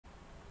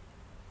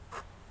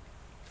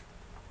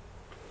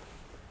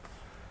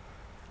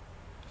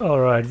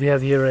Alright, we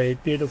have here a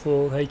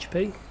beautiful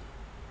HP,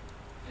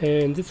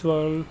 and this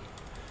one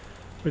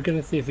we're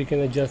gonna see if we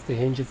can adjust the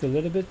hinges a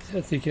little bit.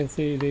 As you can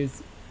see, it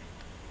is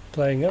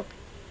playing up,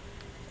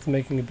 it's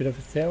making a bit of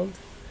a sound,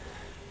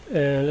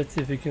 and let's see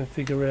if we can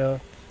figure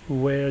out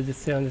where the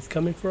sound is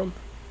coming from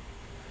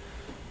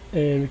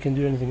and we can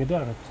do anything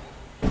about it.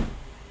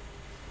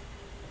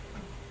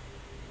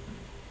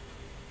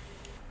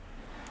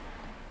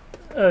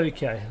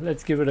 Okay,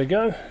 let's give it a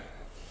go.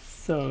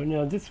 So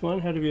now this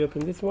one, how do we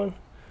open this one?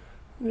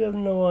 We have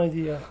no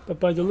idea, but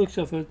by the looks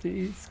of it,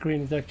 the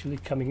screen is actually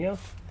coming out.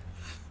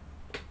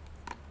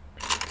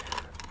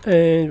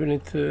 And we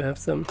need to have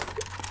some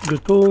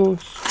good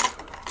tools,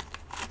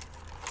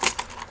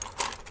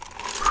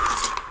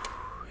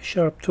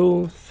 sharp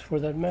tools for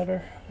that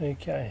matter.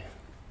 Okay,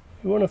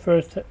 we want to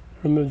first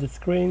remove the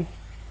screen,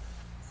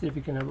 see if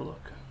we can have a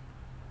look.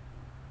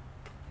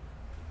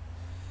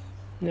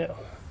 Now,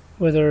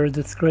 whether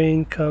the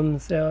screen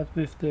comes out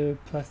with the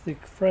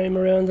plastic frame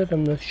around it,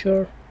 I'm not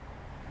sure.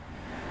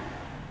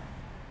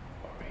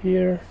 Or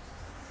here.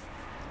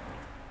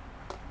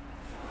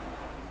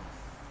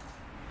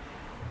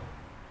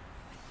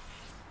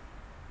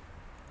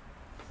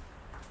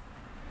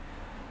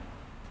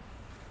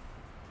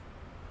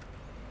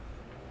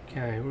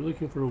 Okay, we're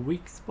looking for a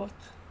weak spot.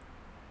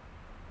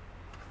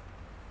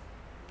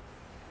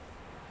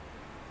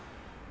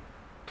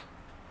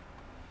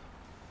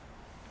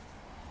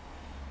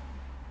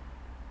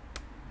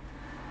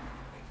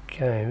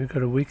 Okay, we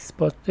got a weak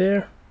spot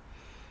there.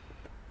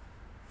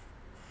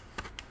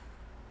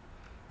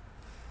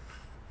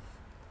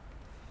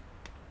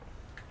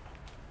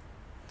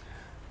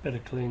 Better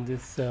clean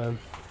this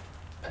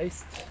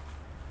paste.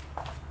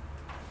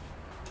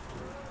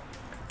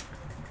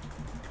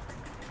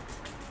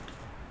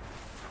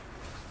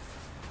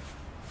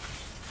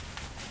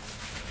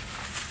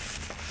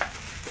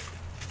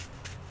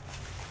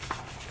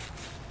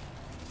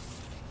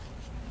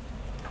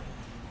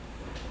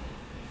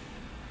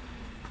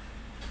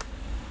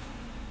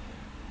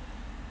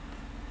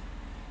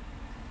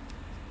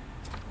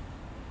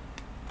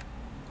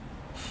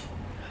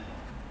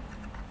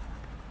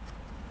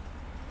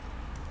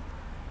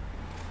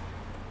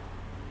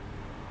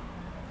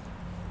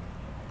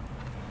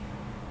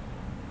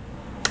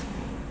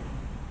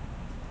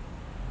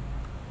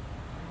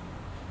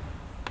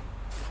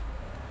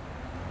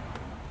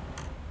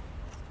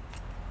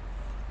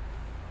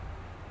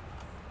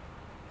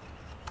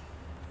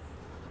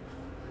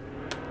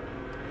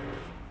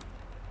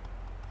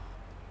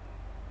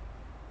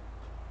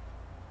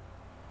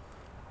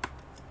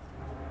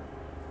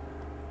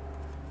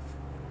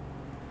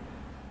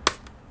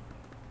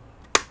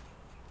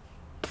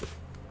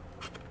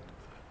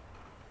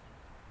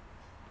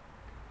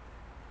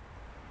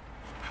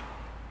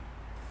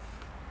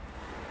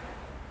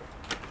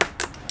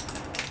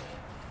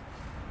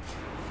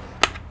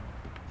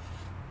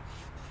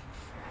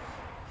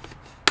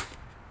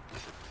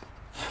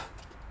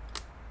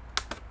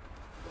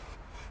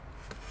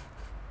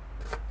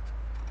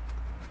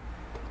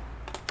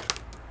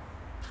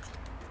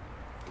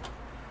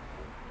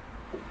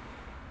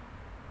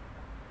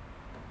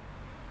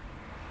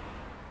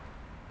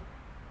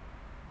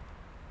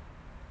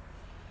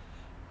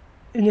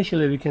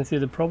 Initially we can see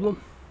the problem.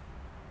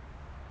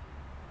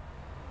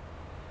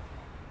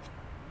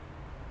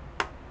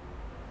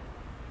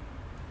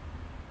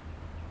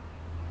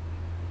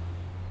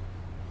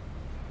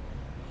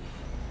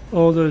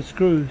 All those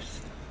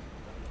screws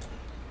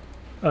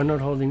are not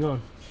holding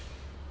on.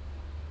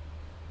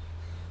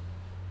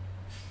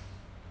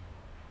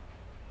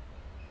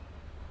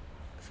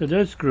 So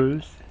those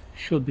screws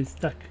should be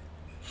stuck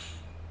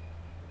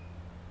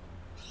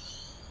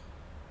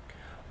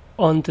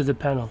onto the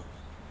panel.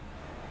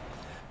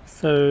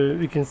 So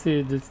we can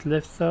see this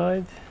left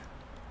side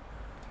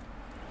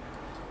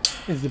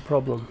is the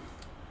problem.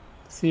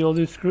 See all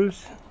these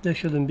screws? They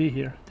shouldn't be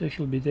here, they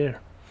should be there.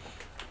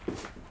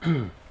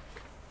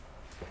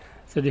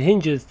 So the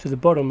hinges to the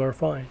bottom are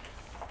fine.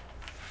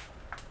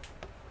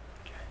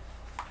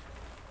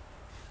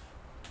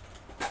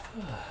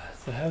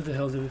 So how the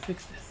hell do we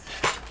fix this?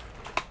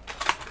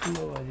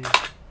 No idea.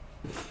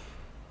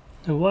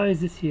 And why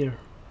is this here?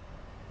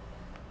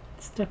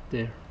 It's stuck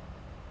there.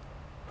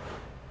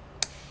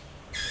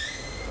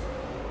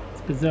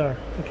 It's bizarre.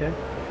 Okay.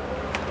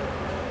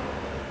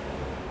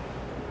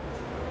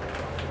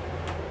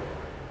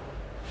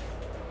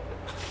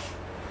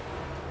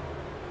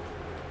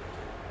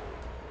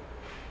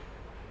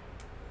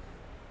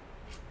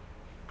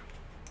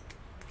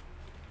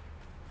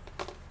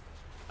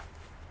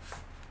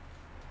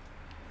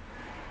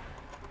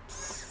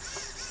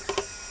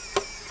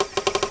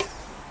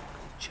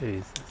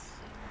 Jesus.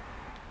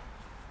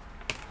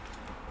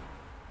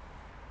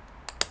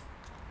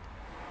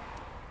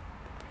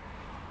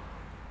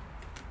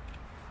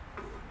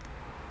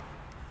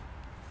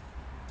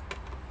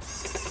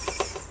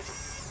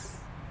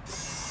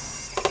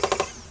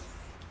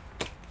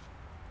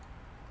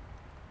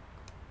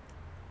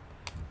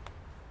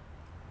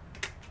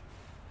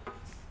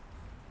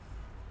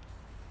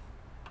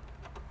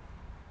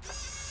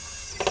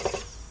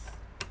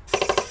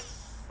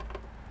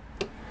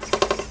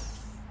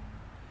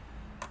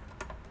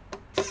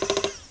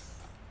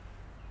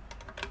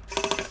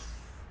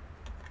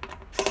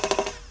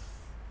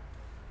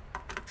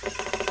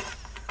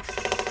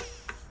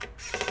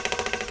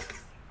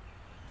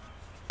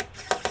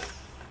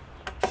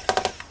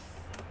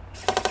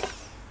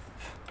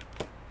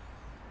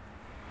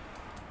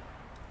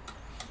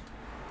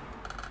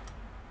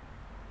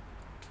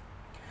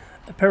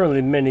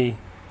 apparently many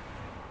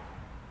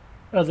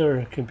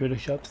other computer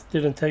shops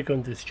didn't take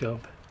on this job.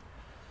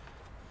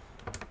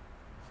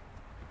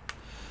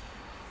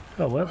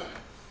 Oh well,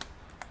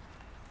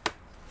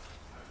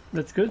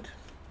 that's good.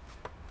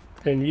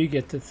 Then you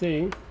get to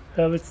see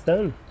how it's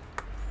done.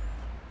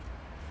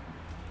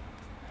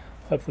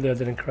 Hopefully I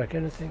didn't crack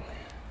anything.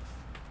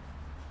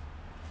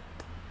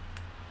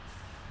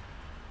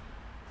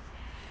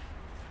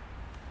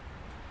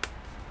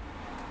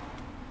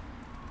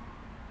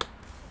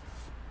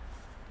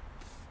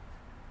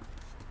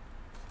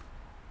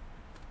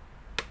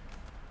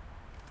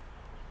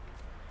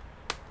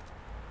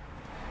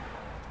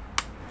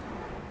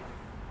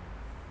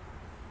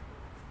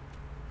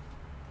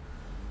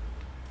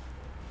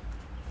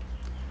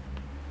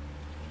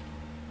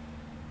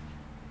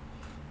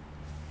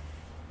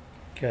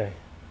 Okay.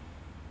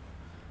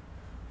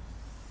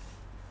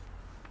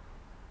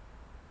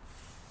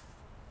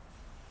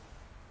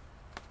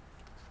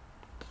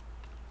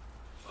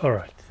 All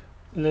right.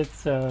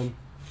 Let's the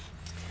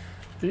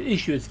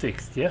issue is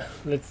fixed, yeah?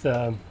 Let's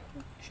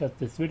shut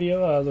this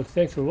video. Look,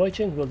 thanks for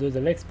watching. We'll do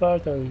the next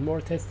part on more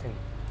testing.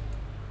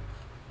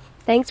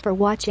 Thanks for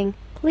watching.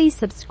 Please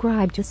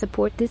subscribe to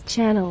support this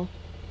channel.